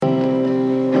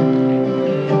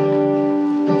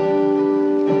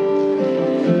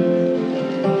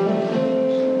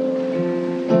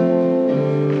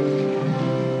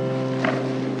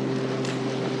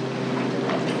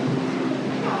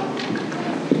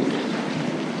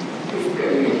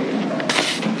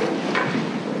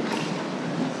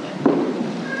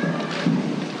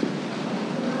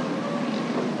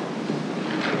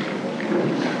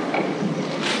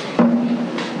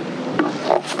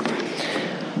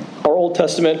Old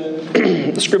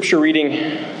Testament scripture reading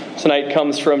tonight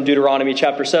comes from Deuteronomy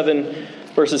chapter 7,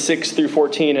 verses 6 through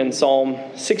 14, and Psalm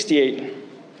 68,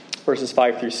 verses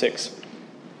 5 through 6.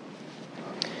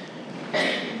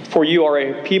 For you are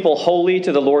a people holy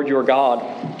to the Lord your God.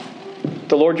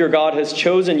 The Lord your God has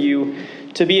chosen you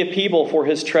to be a people for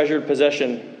his treasured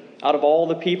possession out of all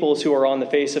the peoples who are on the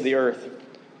face of the earth.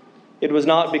 It was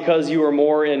not because you were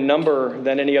more in number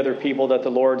than any other people that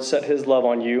the Lord set his love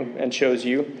on you and chose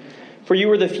you, for you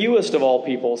were the fewest of all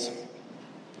peoples.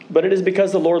 But it is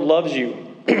because the Lord loves you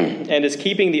and is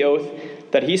keeping the oath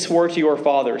that he swore to your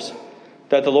fathers,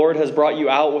 that the Lord has brought you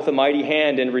out with a mighty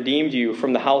hand and redeemed you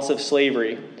from the house of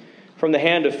slavery, from the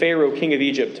hand of Pharaoh, king of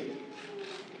Egypt.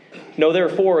 Know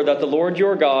therefore that the Lord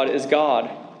your God is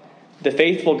God, the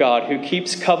faithful God who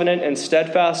keeps covenant and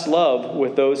steadfast love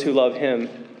with those who love him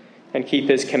and keep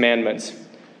his commandments,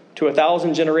 to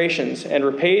 1,000 generations, and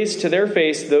repays to their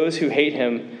face those who hate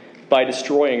him by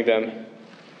destroying them.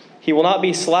 He will not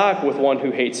be slack with one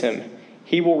who hates him.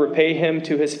 He will repay him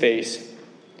to his face.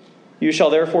 You shall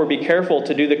therefore be careful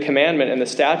to do the commandment and the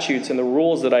statutes and the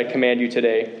rules that I command you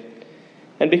today.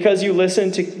 And because you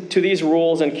listen to these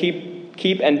rules and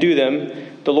keep and do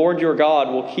them, the Lord your God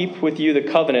will keep with you the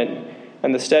covenant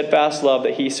and the steadfast love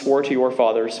that he swore to your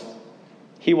fathers.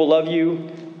 He will love you,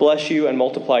 bless you, and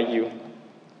multiply you.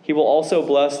 He will also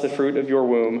bless the fruit of your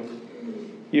womb.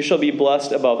 You shall be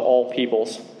blessed above all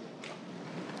peoples.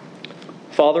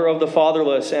 Father of the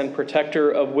fatherless and protector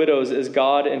of widows is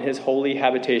God in his holy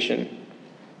habitation.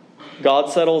 God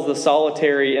settles the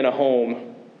solitary in a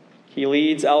home. He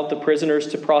leads out the prisoners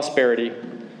to prosperity,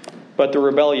 but the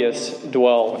rebellious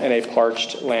dwell in a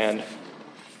parched land.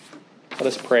 Let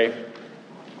us pray.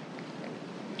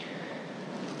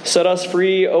 Set us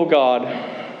free, O God,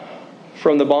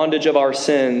 from the bondage of our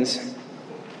sins,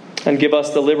 and give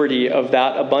us the liberty of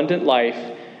that abundant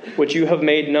life which you have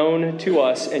made known to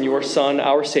us in your Son,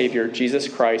 our Savior, Jesus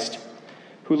Christ,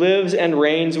 who lives and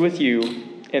reigns with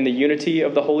you in the unity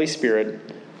of the Holy Spirit,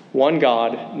 one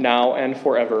God, now and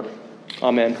forever.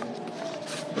 Amen.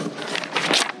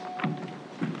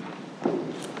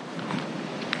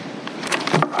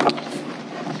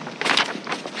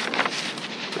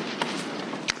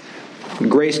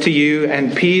 Grace to you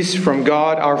and peace from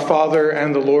God our Father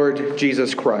and the Lord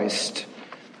Jesus Christ.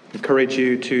 I encourage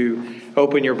you to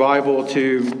open your Bible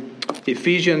to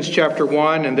Ephesians chapter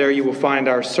 1, and there you will find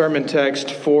our sermon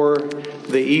text for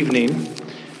the evening.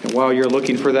 And while you're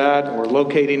looking for that or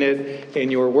locating it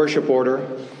in your worship order,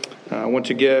 I want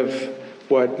to give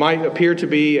what might appear to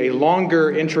be a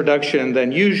longer introduction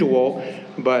than usual,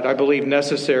 but I believe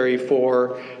necessary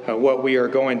for what we are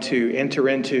going to enter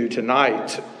into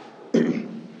tonight.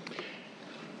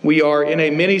 We are in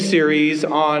a mini-series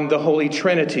on the Holy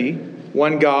Trinity,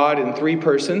 one God in three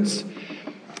persons,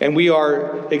 and we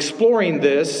are exploring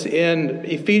this in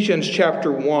Ephesians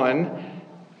chapter 1.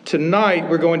 Tonight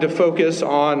we're going to focus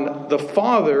on the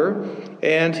Father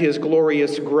and his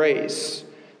glorious grace.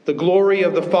 The glory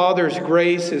of the Father's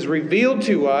grace is revealed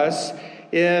to us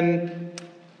in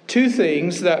two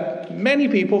things that many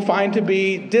people find to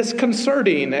be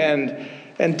disconcerting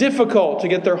and difficult to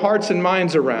get their hearts and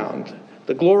minds around.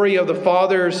 The glory of the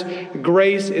Father's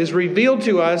grace is revealed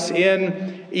to us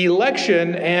in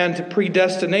election and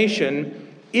predestination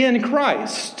in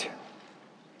Christ.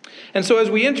 And so as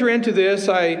we enter into this,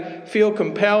 I feel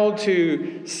compelled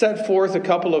to set forth a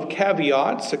couple of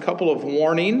caveats, a couple of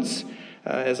warnings.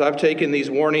 As I've taken these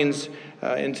warnings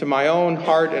into my own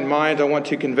heart and mind, I want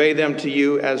to convey them to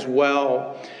you as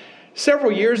well.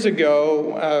 Several years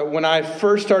ago, when I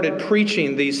first started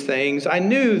preaching these things, I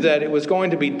knew that it was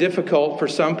going to be difficult for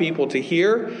some people to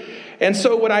hear. And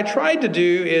so what I tried to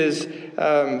do is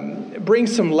bring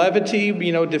some levity,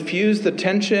 diffuse the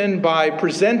tension by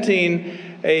presenting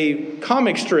a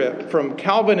comic strip from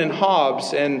Calvin and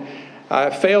Hobbes. And I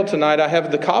failed tonight. I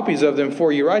have the copies of them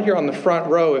for you right here on the front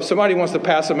row. If somebody wants to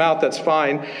pass them out, that's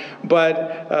fine.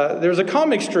 But there's a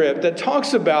comic strip that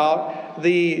talks about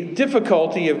the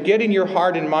difficulty of getting your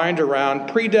heart and mind around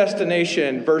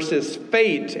predestination versus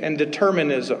fate and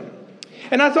determinism.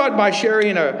 And I thought by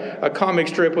sharing a comic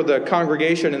strip with a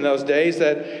congregation in those days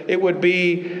that it would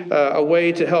be a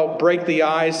way to help break the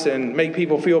ice and make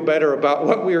people feel better about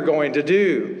what we were going to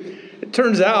do. It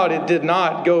turns out it did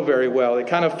not go very well. It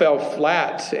kind of fell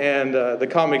flat, and the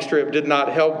comic strip did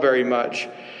not help very much.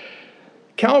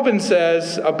 Calvin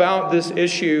says about this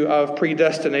issue of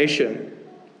predestination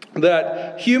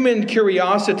that human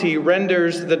curiosity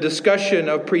renders the discussion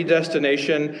of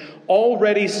predestination,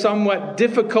 already somewhat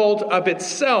difficult of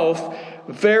itself,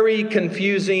 very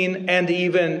confusing and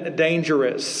even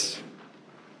dangerous.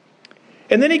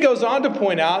 And then he goes on to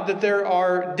point out that there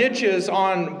are ditches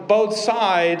on both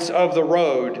sides of the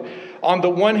road. On the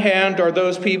one hand are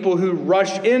those people who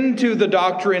rush into the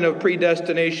doctrine of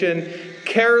predestination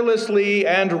carelessly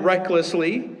and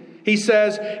recklessly. He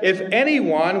says, if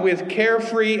anyone with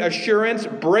carefree assurance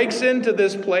breaks into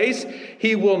this place,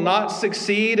 he will not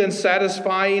succeed in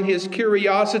satisfying his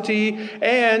curiosity,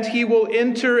 and he will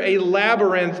enter a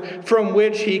labyrinth from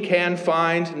which he can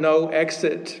find no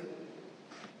exit.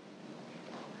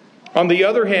 On the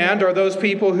other hand are those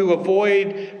people who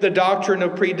avoid the doctrine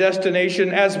of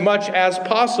predestination as much as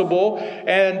possible.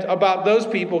 And about those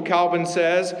people, Calvin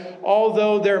says,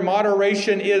 although their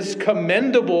moderation is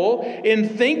commendable in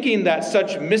thinking that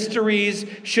such mysteries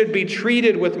should be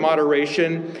treated with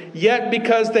moderation, yet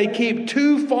because they keep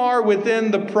too far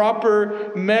within the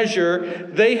proper measure,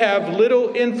 they have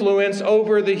little influence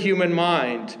over the human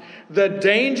mind. The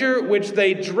danger which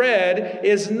they dread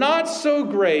is not so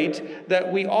great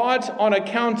that we ought, on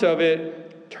account of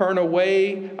it, turn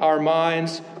away our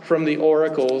minds from the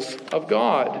oracles of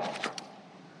God.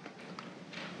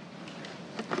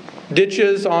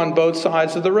 Ditches on both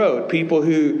sides of the road. People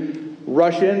who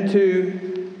rush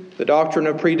into the doctrine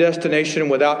of predestination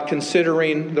without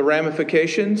considering the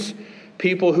ramifications.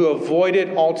 People who avoid it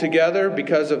altogether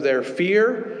because of their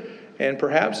fear and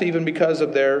perhaps even because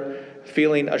of their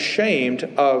feeling ashamed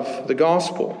of the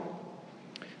gospel.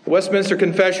 The Westminster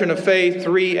Confession of Faith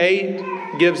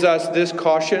 3:8 gives us this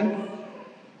caution.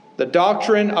 The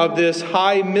doctrine of this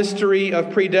high mystery of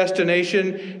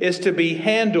predestination is to be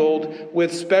handled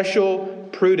with special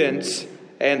prudence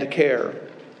and care.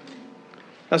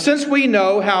 Now, since we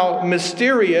know how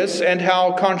mysterious and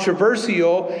how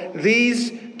controversial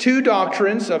these two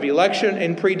doctrines of election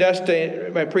and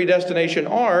predestination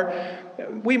are,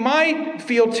 we might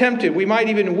feel tempted. We might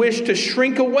even wish to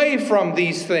shrink away from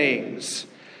these things.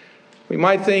 We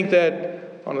might think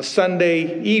that on a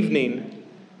Sunday evening,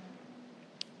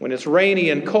 when it's rainy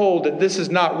and cold, that this is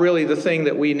not really the thing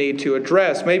that we need to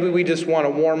address. Maybe we just want a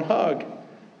warm hug,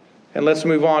 and let's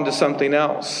move on to something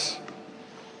else.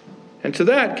 And to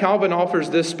that, Calvin offers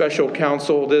this special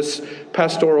counsel, this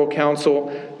pastoral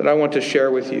counsel that I want to share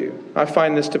with you. I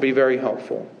find this to be very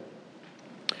helpful.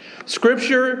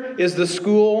 Scripture is the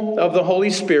school of the Holy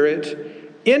Spirit,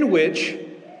 in which,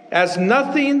 as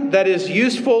nothing that is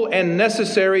useful and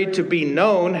necessary to be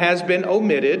known has been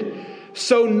omitted,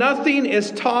 so nothing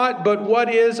is taught but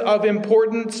what is of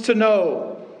importance to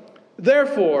know.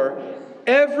 Therefore,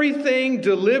 everything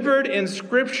delivered in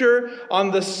Scripture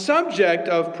on the subject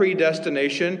of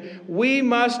predestination, we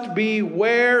must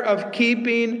beware of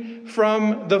keeping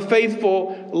from the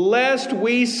faithful, lest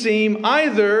we seem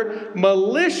either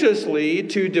maliciously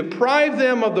to deprive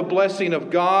them of the blessing of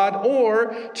God,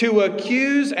 or to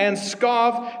accuse and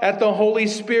scoff at the Holy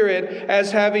Spirit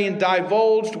as having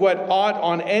divulged what ought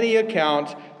on any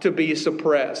account to be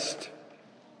suppressed.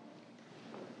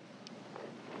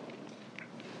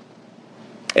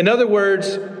 In other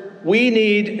words, we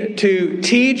need to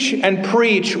teach and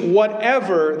preach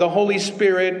whatever the Holy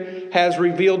Spirit has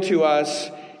revealed to us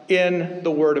in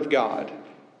the Word of God.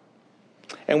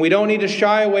 And we don't need to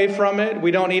shy away from it.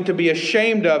 We don't need to be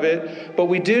ashamed of it. But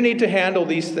we do need to handle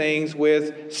these things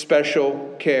with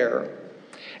special care.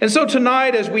 And so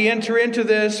tonight, as we enter into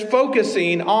this,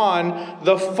 focusing on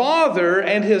the Father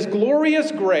and His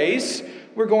glorious grace,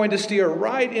 we're going to steer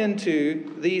right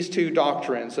into these two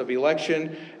doctrines of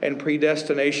election and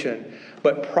predestination,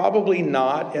 but probably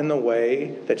not in the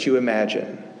way that you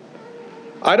imagine.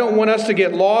 I don't want us to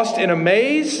get lost in a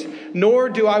maze, nor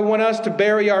do I want us to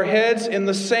bury our heads in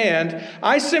the sand.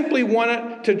 I simply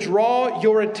want to draw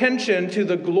your attention to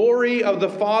the glory of the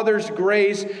Father's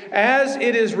grace as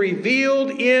it is revealed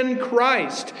in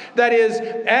Christ. That is,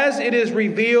 as it is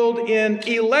revealed in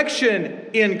election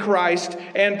in Christ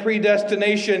and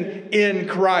predestination in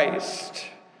Christ.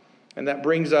 And that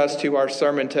brings us to our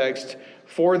sermon text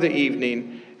for the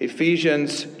evening,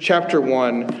 Ephesians chapter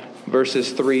 1,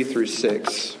 verses 3 through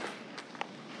 6.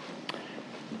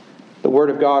 The Word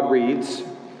of God reads,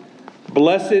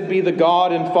 "Blessed be the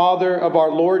God and Father of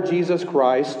our Lord Jesus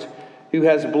Christ, who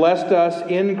has blessed us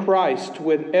in Christ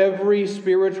with every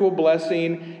spiritual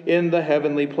blessing in the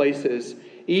heavenly places,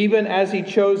 even as He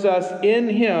chose us in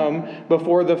Him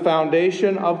before the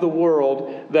foundation of the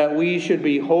world, that we should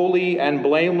be holy and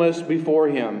blameless before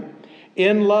Him.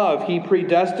 In love, He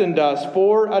predestined us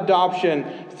for adoption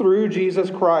through Jesus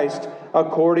Christ,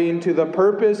 according to the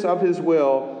purpose of His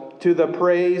will, to the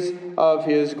praise of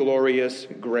His glorious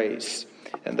grace."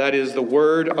 And that is the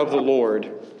word of the Lord.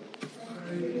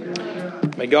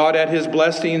 May God add His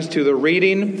blessings to the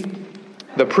reading,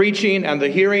 the preaching, and the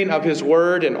hearing of His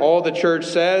word, and all the church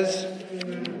says,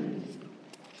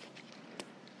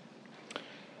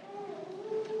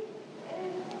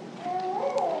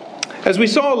 As we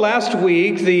saw last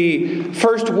week, the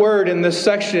first word in this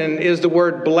section is the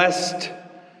word blessed.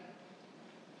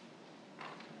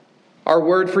 Our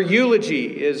word for eulogy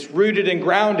is rooted and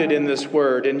grounded in this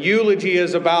word. And eulogy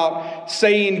is about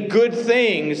saying good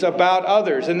things about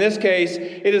others. In this case,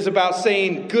 it is about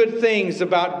saying good things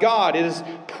about God. It is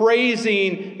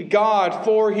praising God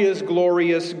for His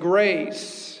glorious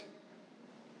grace.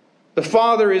 The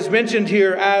Father is mentioned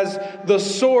here as the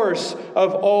source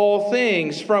of all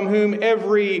things, from whom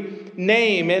every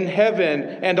name in heaven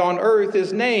and on earth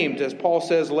is named, as Paul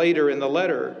says later in the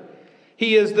letter.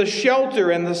 He is the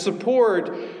shelter and the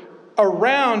support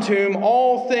around whom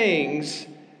all things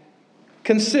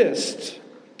consist.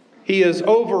 He is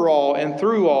over all and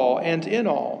through all and in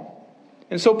all.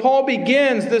 And so Paul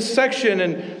begins this section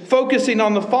and focusing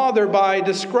on the Father by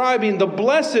describing the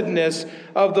blessedness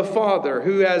of the Father,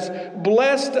 who has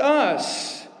blessed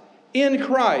us in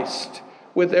Christ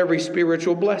with every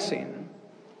spiritual blessing.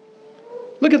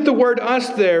 Look at the word us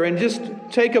there and just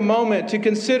take a moment to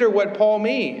consider what Paul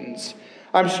means.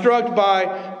 I'm struck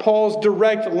by Paul's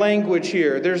direct language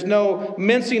here. There's no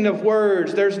mincing of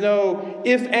words. There's no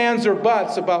ifs, ands, or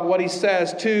buts about what he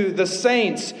says to the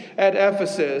saints at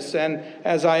Ephesus. And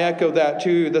as I echo that,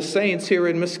 to the saints here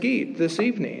in Mesquite this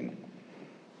evening.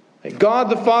 God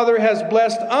the Father has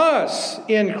blessed us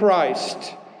in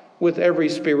Christ with every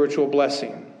spiritual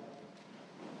blessing.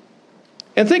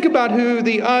 And think about who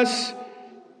the us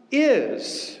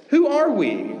is. Who are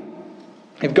we?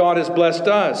 If God has blessed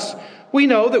us, we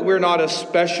know that we're not a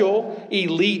special,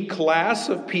 elite class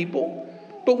of people,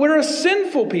 but we're a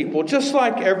sinful people, just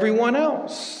like everyone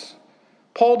else.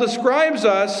 Paul describes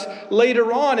us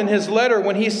later on in his letter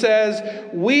when he says,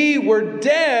 we were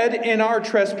dead in our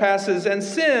trespasses and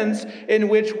sins in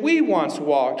which we once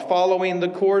walked, following the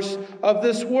course of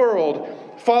this world,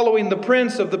 following the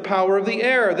prince of the power of the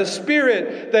air, the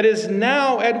spirit that is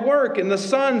now at work in the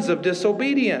sons of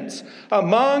disobedience,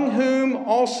 among whom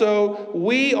also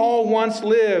we all once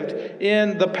lived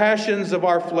in the passions of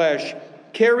our flesh,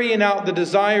 carrying out the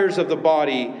desires of the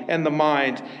body and the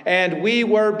mind. And we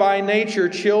were by nature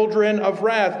children of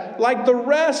wrath, like the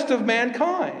rest of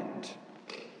mankind.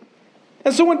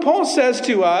 And so when Paul says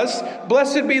to us,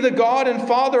 blessed be the God and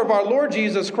Father of our Lord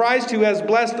Jesus Christ, who has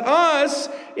blessed us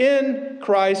in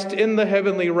Christ in the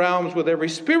heavenly realms with every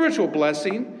spiritual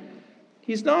blessing,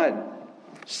 he's not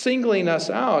singling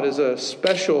us out as a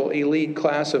special elite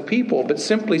class of people, but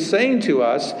simply saying to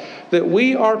us that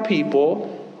we are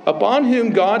people upon whom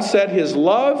God set His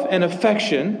love and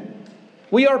affection.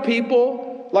 We are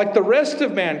people like the rest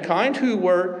of mankind who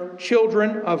were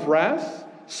children of wrath,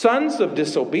 sons of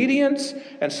disobedience,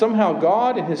 and somehow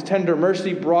God in His tender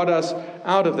mercy brought us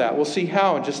out of that. We'll see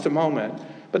how in just a moment.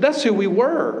 But that's who we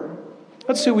were.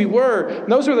 That's who we were.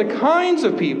 And those are the kinds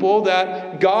of people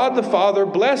that God the Father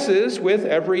blesses with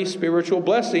every spiritual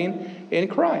blessing in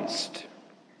Christ.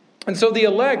 And so the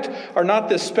elect are not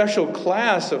this special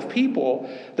class of people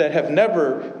that have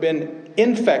never been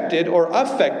infected or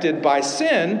affected by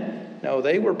sin. No,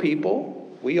 they were people.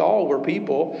 We all were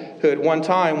people who at one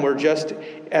time were just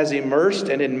as immersed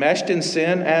and enmeshed in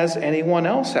sin as anyone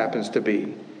else happens to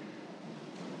be.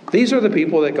 These are the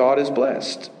people that God has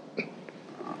blessed.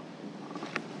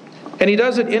 And He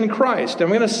does it in Christ. I'm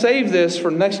going to save this for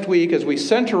next week as we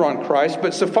center on Christ,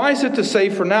 but suffice it to say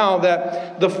for now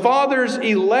that the Father's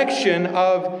election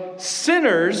of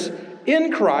sinners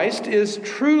in Christ is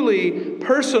truly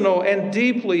personal and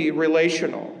deeply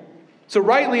relational. So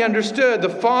rightly understood, the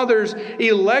Father's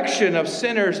election of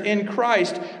sinners in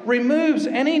Christ removes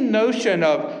any notion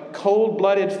of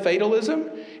cold-blooded fatalism.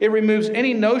 It removes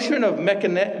any notion of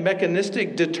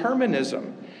mechanistic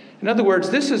determinism. In other words,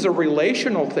 this is a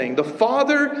relational thing. The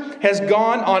Father has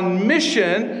gone on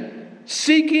mission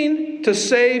seeking to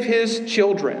save His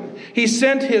children. He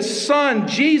sent His Son,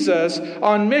 Jesus,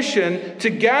 on mission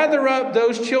to gather up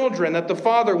those children that the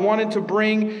Father wanted to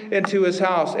bring into His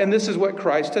house. And this is what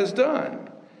Christ has done.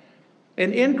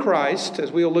 And in Christ,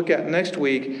 as we'll look at next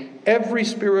week, every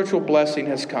spiritual blessing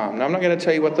has come. Now, I'm not going to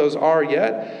tell you what those are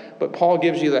yet, but Paul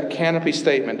gives you that canopy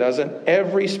statement, doesn't?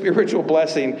 Every spiritual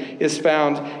blessing is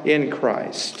found in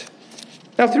Christ.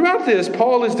 Now, throughout this,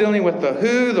 Paul is dealing with the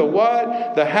who, the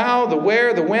what, the how, the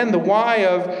where, the when, the why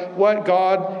of what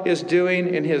God is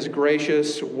doing in His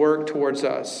gracious work towards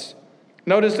us.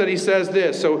 Notice that he says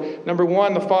this. So, number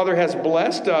one, the Father has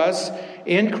blessed us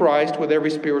in Christ with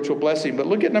every spiritual blessing. But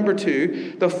look at number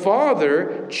two. The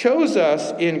Father chose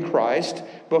us in Christ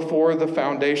before the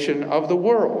foundation of the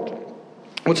world.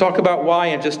 We'll talk about why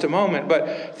in just a moment,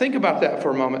 but think about that for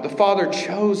a moment. The Father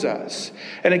chose us.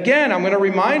 And again, I'm going to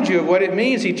remind you of what it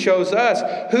means He chose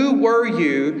us. Who were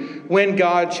you when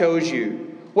God chose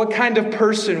you? What kind of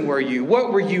person were you?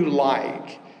 What were you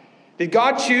like? Did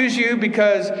God choose you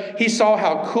because He saw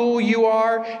how cool you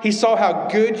are? He saw how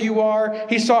good you are?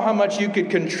 He saw how much you could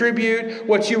contribute,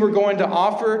 what you were going to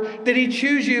offer? Did He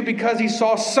choose you because He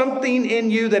saw something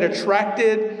in you that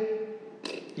attracted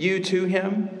you to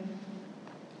Him?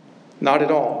 Not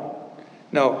at all.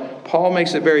 No, Paul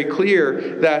makes it very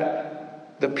clear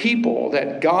that the people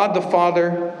that God the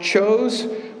Father chose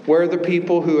were the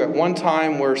people who at one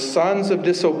time were sons of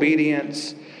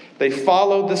disobedience. They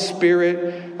followed the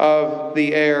spirit of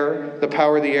the air, the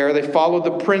power of the air. They followed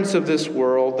the prince of this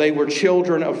world. They were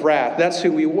children of wrath. That's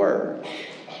who we were.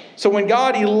 So when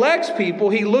God elects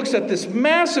people, He looks at this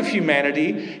massive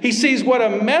humanity. He sees what a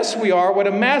mess we are, what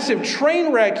a massive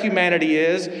train wreck humanity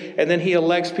is, and then He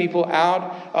elects people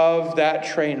out of that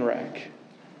train wreck.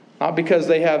 Not because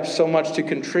they have so much to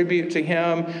contribute to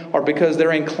Him or because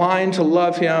they're inclined to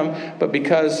love Him, but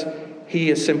because He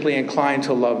is simply inclined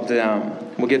to love them.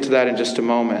 We'll get to that in just a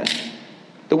moment.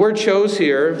 The word chose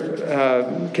here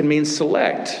can mean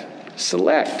select.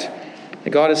 Select.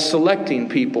 God is selecting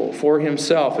people for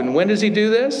Himself. And when does He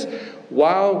do this?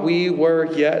 While we were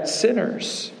yet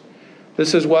sinners.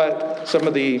 This is what some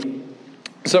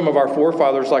of our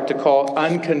forefathers like to call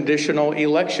unconditional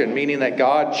election, meaning that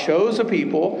God chose a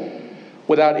people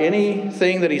without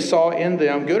anything that He saw in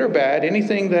them, good or bad,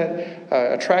 anything that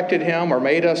attracted Him or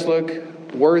made us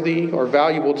look worthy or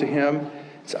valuable to Him.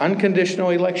 It's unconditional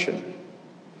election.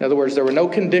 In other words, there were no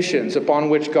conditions upon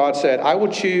which God said, I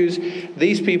will choose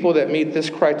these people that meet this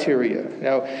criteria.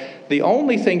 Now, the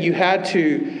only thing you had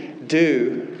to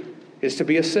do is to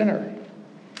be a sinner.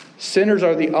 Sinners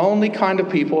are the only kind of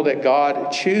people that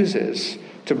God chooses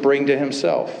to bring to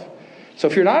Himself. So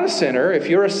if you're not a sinner, if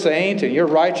you're a saint and you're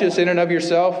righteous in and of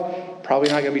yourself, probably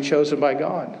not going to be chosen by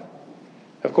God.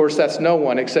 Of course, that's no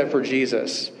one except for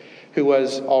Jesus, who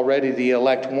was already the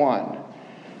elect one.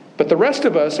 But the rest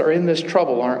of us are in this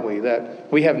trouble, aren't we?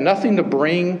 That we have nothing to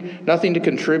bring, nothing to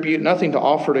contribute, nothing to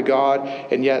offer to God,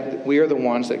 and yet we are the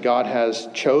ones that God has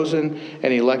chosen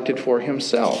and elected for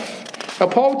Himself. Now,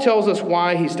 Paul tells us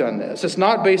why he's done this. It's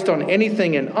not based on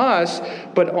anything in us,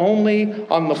 but only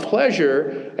on the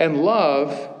pleasure and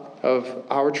love of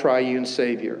our triune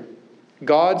Savior.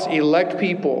 God's elect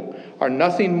people are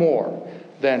nothing more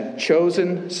than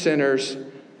chosen sinners,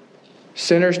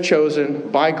 sinners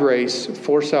chosen by grace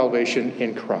for salvation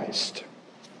in Christ.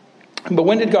 But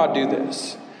when did God do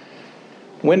this?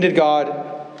 When did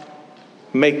God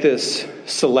make this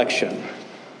selection?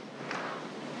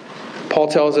 Paul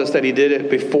tells us that He did it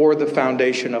before the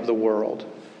foundation of the world,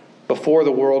 before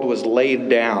the world was laid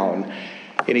down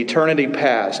in eternity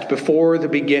past, before the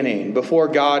beginning, before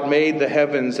God made the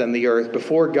heavens and the earth,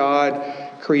 before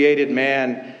God created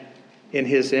man in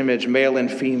His image, male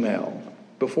and female.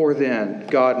 Before then,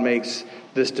 God makes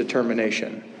this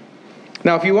determination.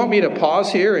 Now, if you want me to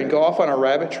pause here and go off on a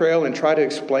rabbit trail and try to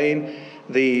explain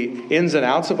the ins and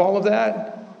outs of all of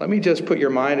that, let me just put your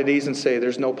mind at ease and say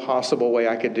there's no possible way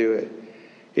I could do it.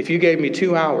 If you gave me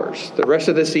 2 hours, the rest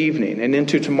of this evening and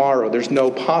into tomorrow, there's no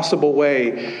possible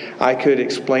way I could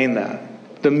explain that.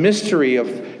 The mystery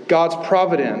of God's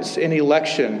providence in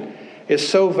election is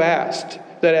so vast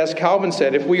that, as Calvin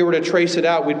said, if we were to trace it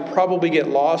out, we'd probably get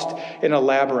lost in a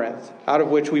labyrinth out of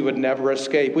which we would never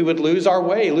escape. We would lose our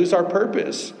way, lose our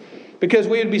purpose, because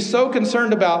we would be so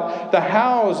concerned about the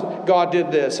hows God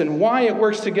did this and why it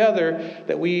works together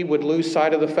that we would lose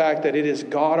sight of the fact that it is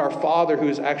God our Father who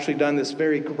has actually done this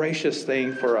very gracious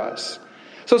thing for us.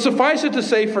 So suffice it to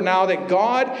say for now that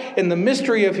God, in the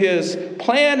mystery of His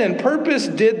plan and purpose,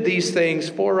 did these things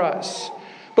for us.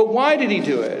 But why did He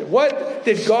do it? What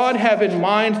did God have in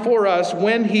mind for us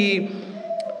when He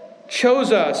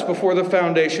chose us before the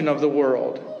foundation of the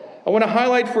world? I want to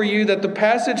highlight for you that the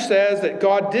passage says that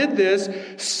God did this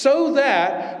so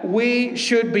that we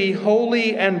should be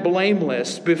holy and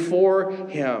blameless before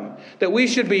Him. That we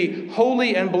should be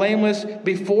holy and blameless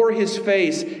before His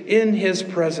face, in His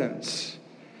presence.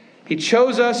 He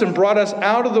chose us and brought us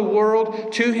out of the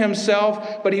world to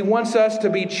Himself, but He wants us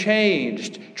to be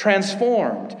changed,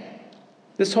 transformed.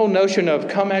 This whole notion of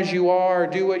come as you are,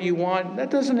 do what you want,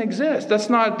 that doesn't exist. That's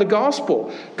not the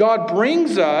gospel. God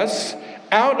brings us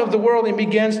out of the world and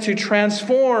begins to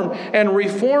transform and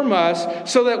reform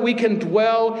us so that we can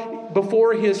dwell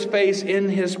before His face in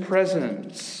His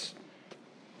presence.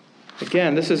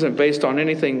 Again, this isn't based on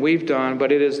anything we've done,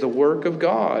 but it is the work of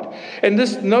God. And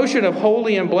this notion of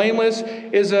holy and blameless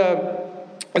is a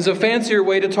is a fancier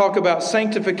way to talk about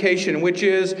sanctification, which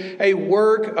is a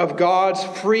work of God's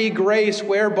free grace,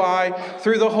 whereby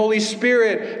through the Holy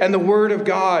Spirit and the Word of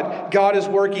God, God is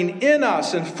working in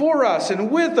us and for us and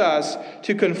with us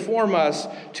to conform us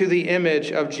to the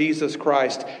image of Jesus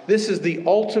Christ. This is the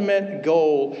ultimate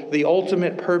goal, the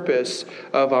ultimate purpose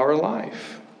of our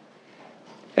life.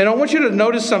 And I want you to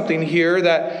notice something here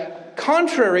that,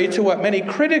 contrary to what many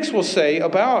critics will say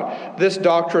about this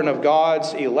doctrine of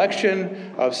God's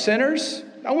election of sinners,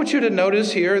 I want you to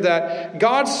notice here that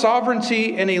God's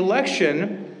sovereignty and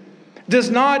election does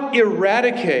not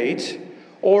eradicate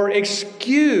or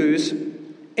excuse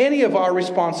any of our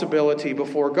responsibility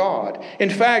before God. In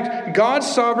fact, God's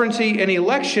sovereignty and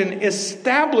election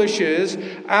establishes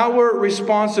our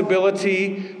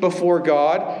responsibility before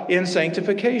God in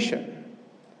sanctification.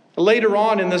 Later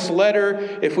on in this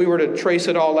letter, if we were to trace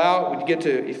it all out, we'd get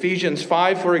to Ephesians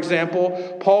 5, for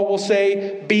example. Paul will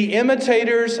say, "Be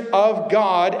imitators of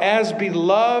God as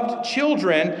beloved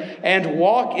children, and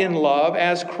walk in love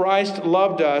as Christ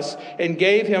loved us and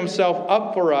gave himself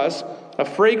up for us, a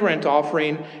fragrant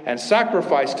offering and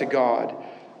sacrifice to God.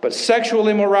 But sexual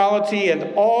immorality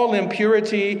and all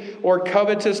impurity or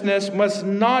covetousness must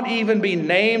not even be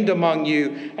named among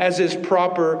you, as is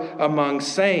proper among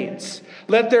saints.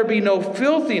 Let there be no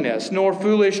filthiness, nor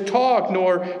foolish talk,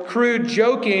 nor crude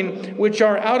joking, which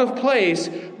are out of place,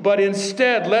 but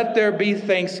instead let there be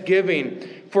thanksgiving.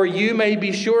 For you may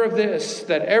be sure of this,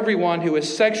 that everyone who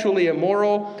is sexually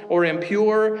immoral or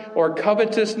impure or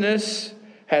covetousness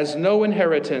has no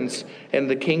inheritance in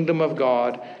the kingdom of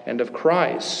God and of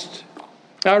Christ."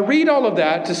 Now, I read all of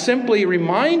that to simply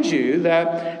remind you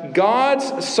that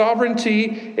God's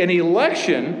sovereignty and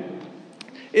election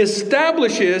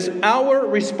establishes our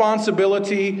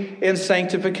responsibility in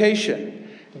sanctification.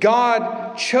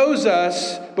 God chose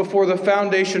us before the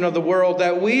foundation of the world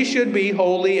that we should be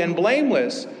holy and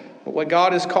blameless. But what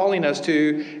God is calling us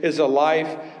to is a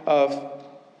life of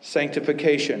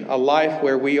sanctification, a life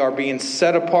where we are being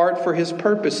set apart for his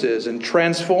purposes and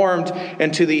transformed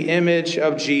into the image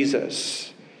of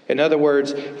Jesus. In other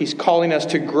words, he's calling us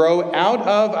to grow out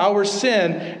of our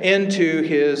sin into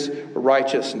his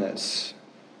righteousness.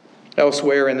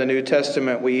 Elsewhere in the New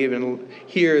Testament, we even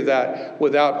hear that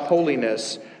without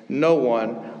holiness, no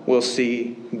one will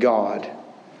see God.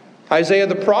 Isaiah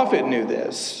the prophet knew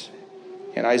this.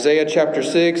 In Isaiah chapter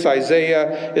 6,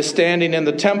 Isaiah is standing in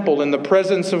the temple in the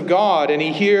presence of God, and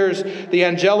he hears the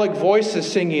angelic voices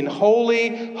singing,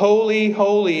 "Holy, holy,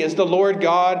 holy is the Lord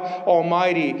God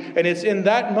Almighty." And it's in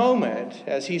that moment,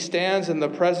 as he stands in the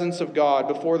presence of God,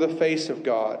 before the face of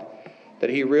God, that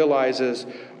he realizes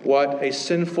what a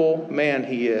sinful man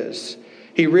he is.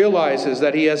 He realizes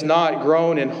that he has not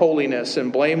grown in holiness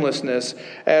and blamelessness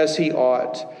as he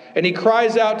ought. And he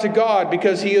cries out to God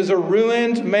because he is a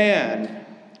ruined man.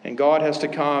 And God has to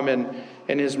come, and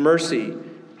in his mercy,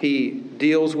 he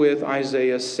deals with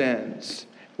Isaiah's sins.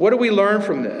 What do we learn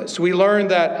from this? We learn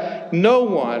that no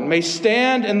one may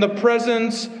stand in the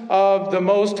presence of the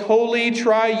most holy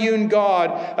triune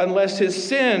God unless his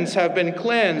sins have been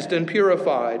cleansed and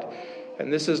purified.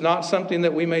 And this is not something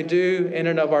that we may do in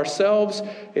and of ourselves.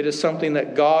 It is something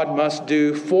that God must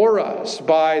do for us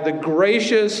by the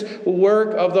gracious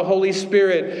work of the Holy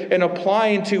Spirit in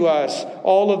applying to us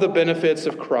all of the benefits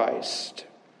of Christ.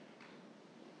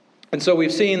 And so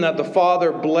we've seen that the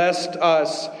Father blessed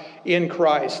us in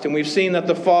Christ. And we've seen that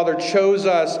the Father chose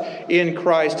us in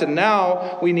Christ. And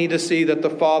now we need to see that the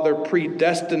Father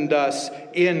predestined us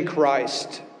in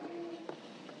Christ.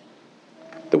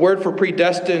 The word for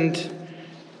predestined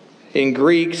in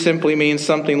Greek simply means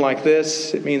something like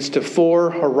this. It means to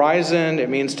forehorizon. It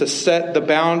means to set the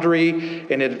boundary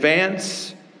in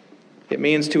advance. It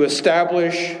means to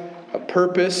establish a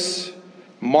purpose,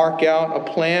 mark out a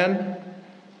plan.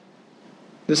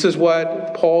 This is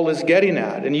what Paul is getting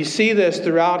at. And you see this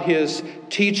throughout his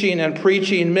teaching and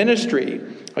preaching ministry.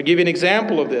 I'll give you an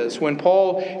example of this. When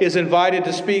Paul is invited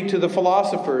to speak to the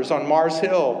philosophers on Mars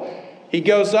Hill, he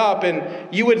goes up, and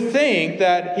you would think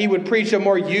that he would preach a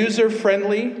more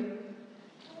user-friendly,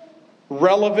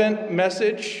 relevant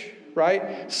message,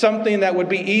 right? Something that would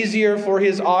be easier for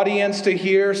his audience to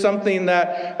hear, something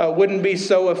that wouldn't be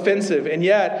so offensive. And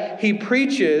yet, he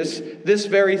preaches this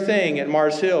very thing at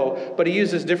Mars Hill, but he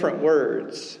uses different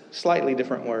words, slightly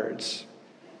different words.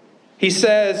 He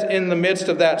says in the midst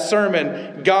of that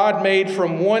sermon, God made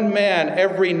from one man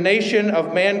every nation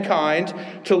of mankind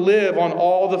to live on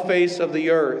all the face of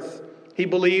the earth. He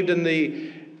believed in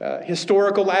the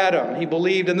historical Adam. He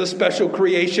believed in the special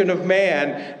creation of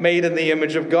man made in the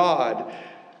image of God.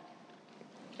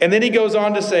 And then he goes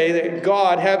on to say that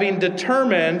God, having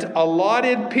determined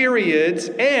allotted periods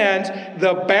and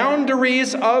the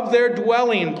boundaries of their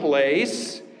dwelling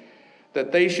place,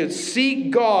 that they should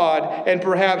seek God and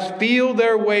perhaps feel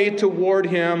their way toward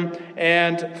Him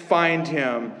and find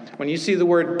Him. When you see the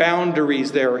word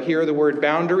boundaries there, or hear the word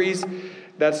boundaries,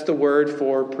 that's the word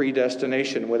for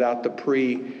predestination without the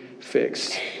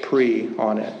prefix, pre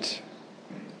on it.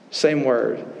 Same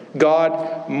word.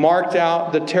 God marked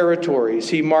out the territories.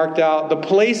 He marked out the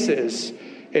places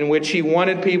in which He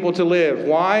wanted people to live.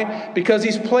 Why? Because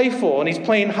He's playful and He's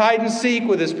playing hide and seek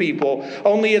with His people.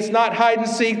 Only it's not hide and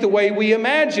seek the way we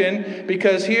imagine,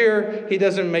 because here He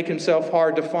doesn't make Himself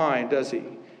hard to find, does He?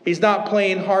 He's not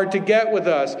playing hard to get with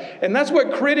us. And that's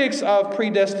what critics of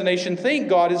predestination think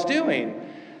God is doing.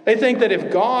 They think that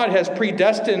if God has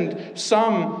predestined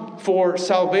some for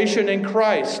salvation in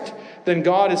Christ, then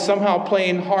God is somehow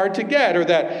playing hard to get, or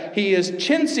that He is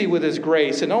chintzy with His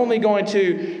grace and only going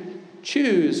to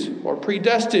choose or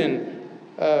predestine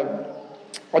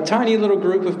a tiny little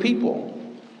group of people.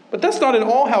 But that's not at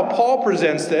all how Paul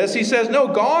presents this. He says, no,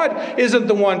 God isn't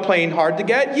the one playing hard to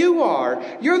get. You are.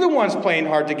 You're the ones playing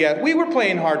hard to get. We were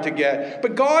playing hard to get.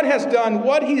 But God has done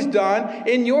what He's done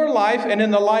in your life and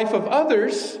in the life of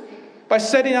others by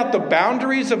setting out the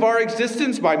boundaries of our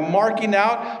existence, by marking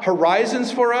out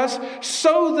horizons for us,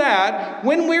 so that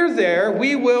when we're there,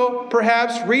 we will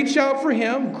perhaps reach out for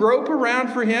Him, grope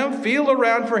around for Him, feel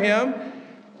around for Him,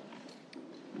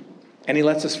 and He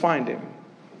lets us find Him.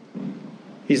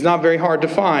 He's not very hard to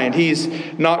find. He's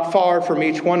not far from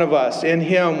each one of us. In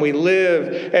Him we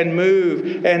live and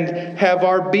move and have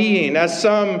our being. As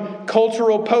some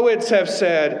cultural poets have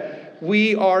said,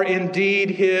 we are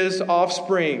indeed His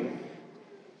offspring.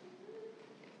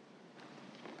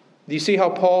 Do you see how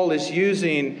Paul is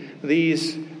using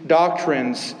these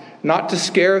doctrines not to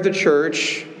scare the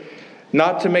church,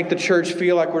 not to make the church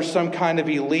feel like we're some kind of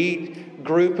elite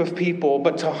group of people,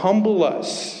 but to humble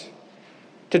us,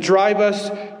 to drive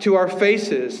us to our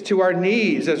faces, to our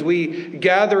knees as we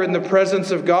gather in the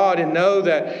presence of God and know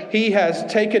that He has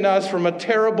taken us from a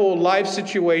terrible life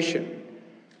situation.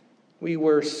 We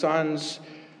were sons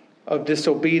of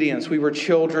disobedience. We were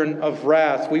children of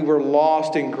wrath. We were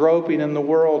lost and groping in the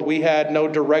world. We had no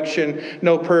direction,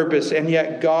 no purpose. And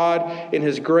yet God, in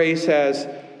His grace, has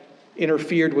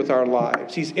interfered with our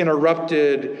lives. He's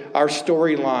interrupted our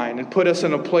storyline and put us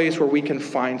in a place where we can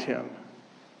find Him.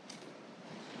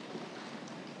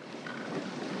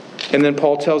 And then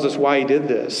Paul tells us why he did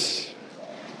this.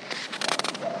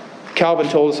 Calvin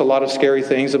told us a lot of scary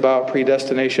things about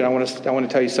predestination. I want to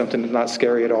tell you something that's not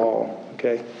scary at all.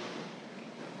 Okay?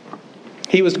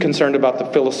 He was concerned about the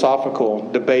philosophical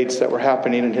debates that were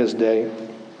happening in his day.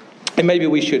 And maybe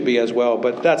we should be as well,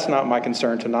 but that's not my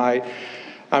concern tonight.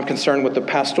 I'm concerned with the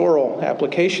pastoral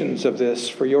applications of this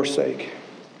for your sake.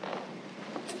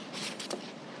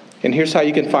 And here's how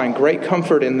you can find great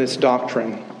comfort in this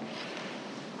doctrine.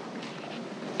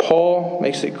 Paul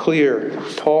makes it clear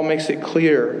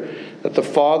that the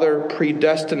Father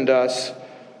predestined us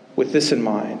with this in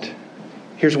mind.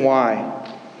 Here's why.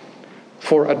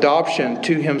 For adoption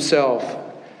to Himself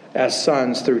as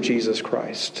sons through Jesus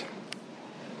Christ.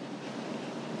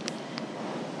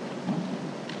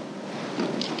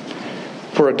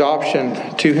 For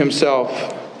adoption to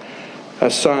Himself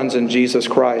as sons in Jesus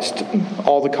Christ.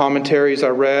 All the commentaries I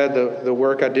read, the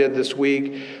work I did this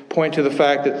week, point to the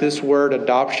fact that this word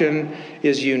adoption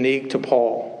is unique to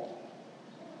Paul.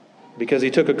 Because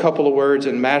he took a couple of words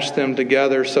and mashed them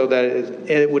together so that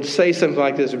it would say something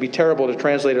like this. It would be terrible to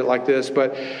translate it like this,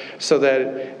 but so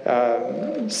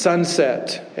that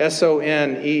sunset,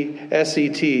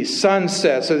 S-O-N-E-S-E-T,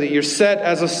 sunset, so that you're set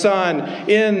as a son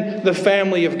in the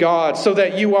family of God, so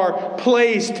that you are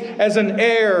placed as an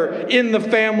heir in the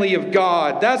family of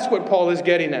God. That's what Paul is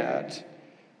getting at.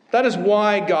 That is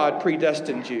why God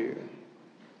predestined you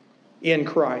in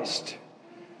Christ.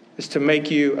 Is to make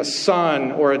you a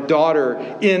son or a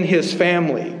daughter in His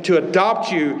family, to adopt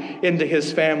you into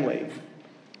His family.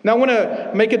 Now I want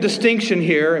to make a distinction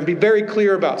here and be very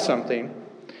clear about something.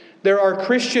 There are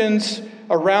Christians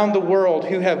around the world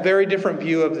who have very different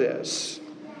view of this.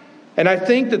 And I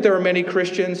think that there are many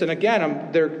Christians, and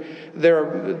again,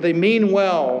 they mean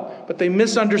well, but they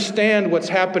misunderstand what's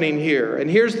happening here. And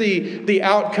here's the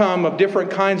outcome of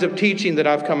different kinds of teaching that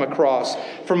I've come across.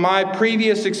 From my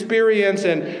previous experience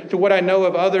and to what I know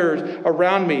of others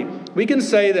around me, we can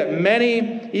say that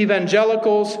many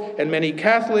evangelicals and many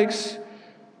Catholics,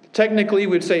 technically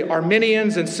we'd say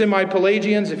Arminians and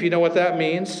semi-Pelagians, if you know what that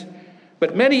means,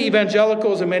 but many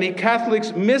evangelicals and many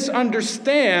Catholics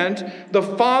misunderstand the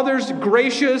Father's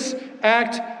gracious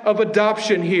act of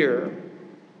adoption here.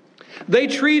 They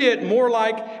treat it more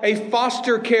like a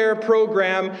foster care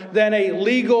program than a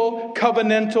legal,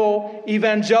 covenantal,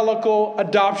 evangelical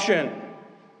adoption.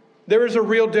 There is a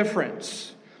real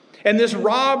difference. And this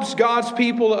robs God's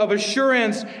people of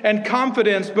assurance and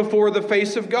confidence before the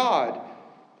face of God.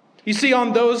 You see,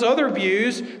 on those other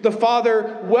views, the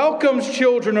Father welcomes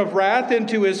children of wrath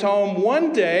into His home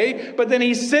one day, but then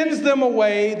He sends them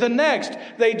away the next.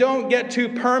 They don't get to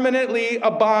permanently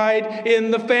abide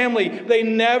in the family. They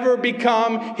never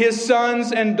become His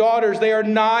sons and daughters. They are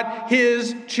not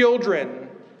His children,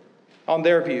 on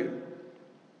their view.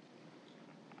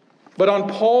 But on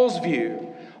Paul's view,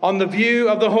 on the view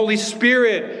of the Holy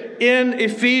Spirit in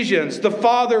Ephesians, the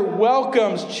Father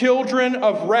welcomes children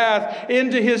of wrath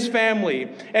into His family,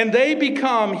 and they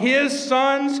become His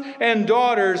sons and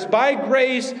daughters by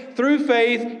grace through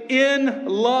faith in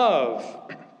love.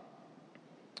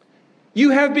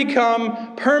 You have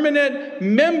become permanent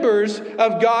members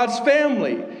of God's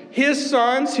family, His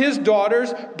sons, His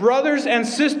daughters, brothers and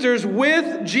sisters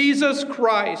with Jesus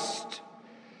Christ.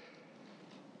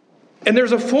 And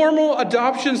there's a formal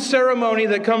adoption ceremony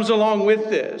that comes along with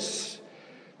this.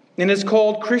 And it's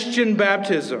called Christian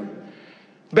baptism.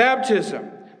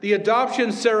 Baptism, the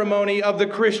adoption ceremony of the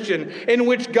Christian, in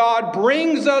which God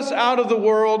brings us out of the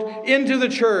world into the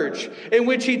church, in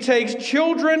which He takes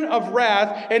children of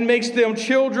wrath and makes them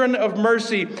children of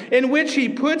mercy, in which He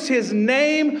puts His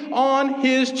name on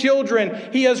His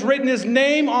children. He has written His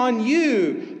name on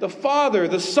you, the Father,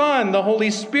 the Son, the Holy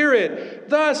Spirit.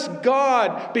 Thus,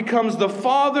 God becomes the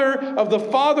Father of the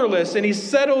fatherless, and He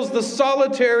settles the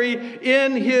solitary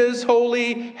in His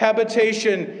holy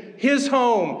habitation, His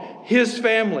home, His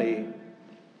family.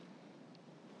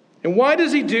 And why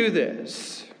does He do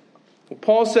this? Well,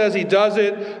 Paul says He does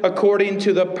it according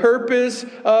to the purpose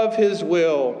of His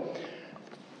will.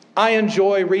 I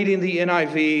enjoy reading the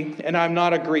NIV, and I'm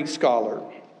not a Greek scholar.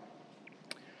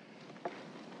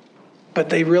 But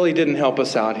they really didn't help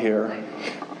us out here.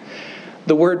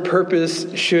 The word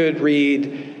purpose should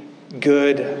read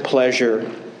good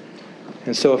pleasure.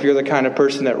 And so if you're the kind of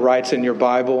person that writes in your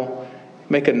Bible,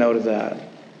 make a note of that.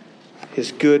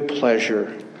 His good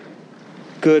pleasure.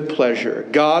 Good pleasure.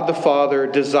 God the Father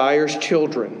desires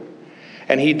children,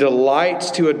 and He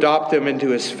delights to adopt them into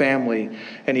His family,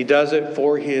 and He does it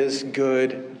for His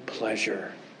good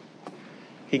pleasure.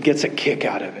 He gets a kick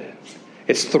out of it.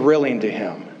 It's thrilling to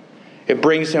Him. It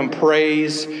brings Him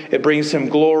praise. It brings Him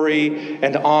glory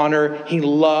and honor. He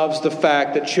loves the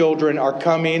fact that children are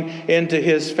coming into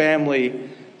His family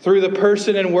through the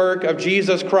person and work of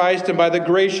Jesus Christ and by the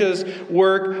gracious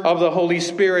work of the Holy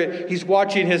Spirit. He's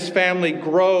watching His family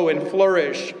grow and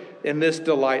flourish, and this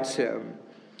delights Him.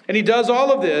 And He does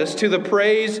all of this to the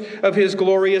praise of His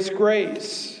glorious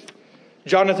grace.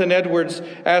 Jonathan Edwards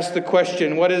asked the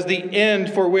question, what is the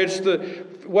end for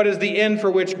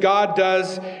which God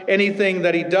does anything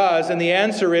that He does? And the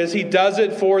answer is He does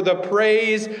it for the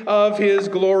praise of His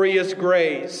glorious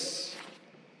grace.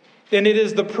 And it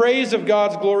is the praise of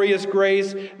God's glorious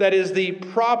grace that is the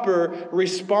proper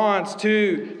response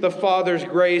to the Father's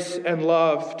grace and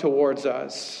love towards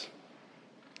us.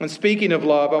 And speaking of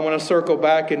love, I want to circle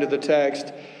back into the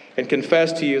text and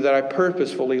confess to you that I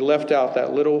purposefully left out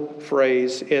that little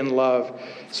phrase, in love,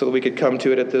 so that we could come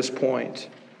to it at this point.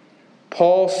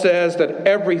 Paul says that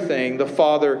everything the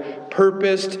Father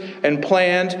purposed and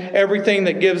planned, everything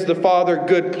that gives the Father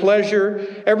good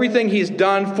pleasure, everything He's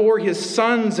done for His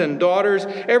sons and daughters,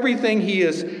 everything He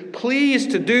is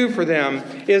pleased to do for them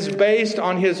is based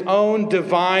on His own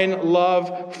divine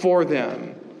love for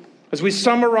them. As we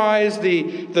summarize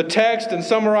the text and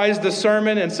summarize the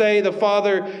sermon and say the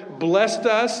Father blessed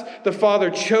us, the Father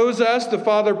chose us, the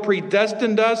Father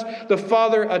predestined us, the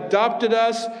Father adopted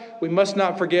us, we must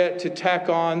not forget to tack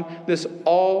on this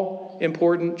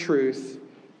all-important truth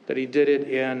that He did it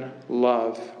in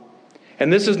love.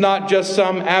 And this is not just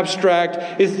some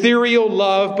abstract, ethereal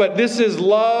love, but this is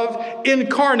love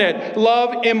incarnate,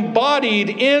 love embodied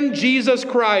in Jesus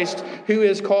Christ, who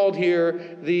is called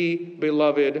here the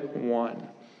Beloved One.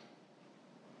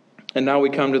 And now we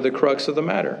come to the crux of the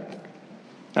matter.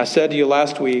 I said to you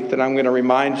last week that I'm going to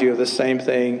remind you of the same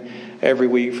thing every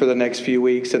week for the next few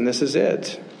weeks, and this is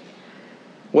it.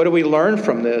 What do we learn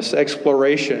from this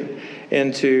exploration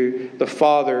into the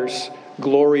Father's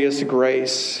glorious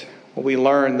grace? We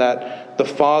learn that the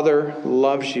Father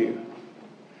loves you,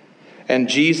 and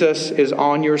Jesus is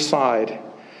on your side,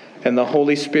 and the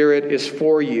Holy Spirit is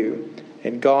for you,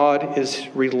 and God is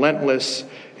relentless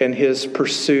in His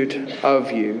pursuit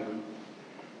of you.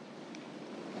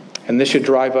 And this should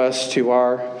drive us to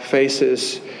our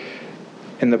faces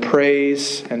in the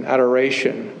praise and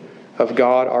adoration of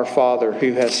God our Father,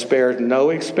 who has spared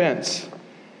no expense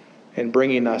in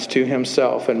bringing us to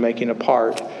himself and making a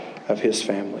part of his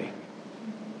family.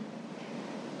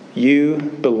 You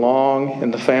belong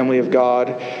in the family of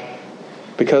God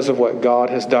because of what God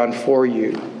has done for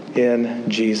you in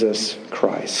Jesus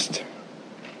Christ.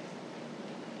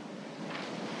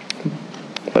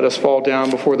 Let us fall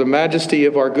down before the majesty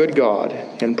of our good God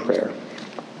in prayer.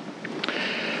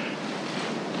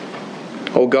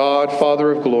 O God,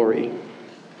 Father of glory,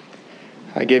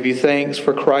 I give you thanks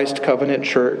for Christ Covenant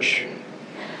Church.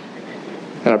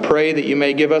 And I pray that you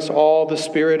may give us all the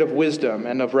spirit of wisdom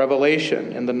and of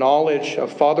revelation and the knowledge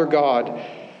of Father God,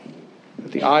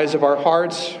 that the eyes of our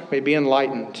hearts may be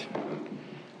enlightened,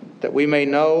 that we may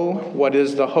know what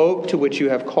is the hope to which you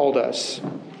have called us,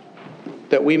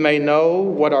 that we may know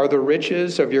what are the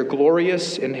riches of your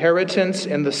glorious inheritance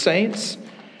in the saints,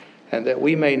 and that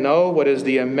we may know what is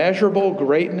the immeasurable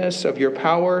greatness of your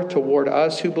power toward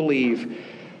us who believe,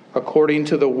 according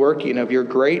to the working of your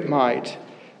great might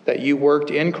that you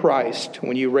worked in Christ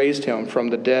when you raised him from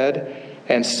the dead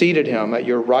and seated him at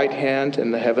your right hand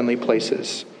in the heavenly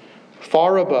places,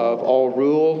 far above all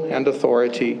rule and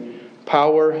authority,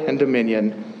 power and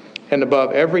dominion, and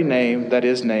above every name that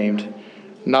is named,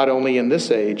 not only in this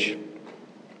age,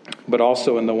 but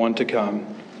also in the one to come.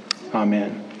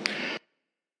 Amen.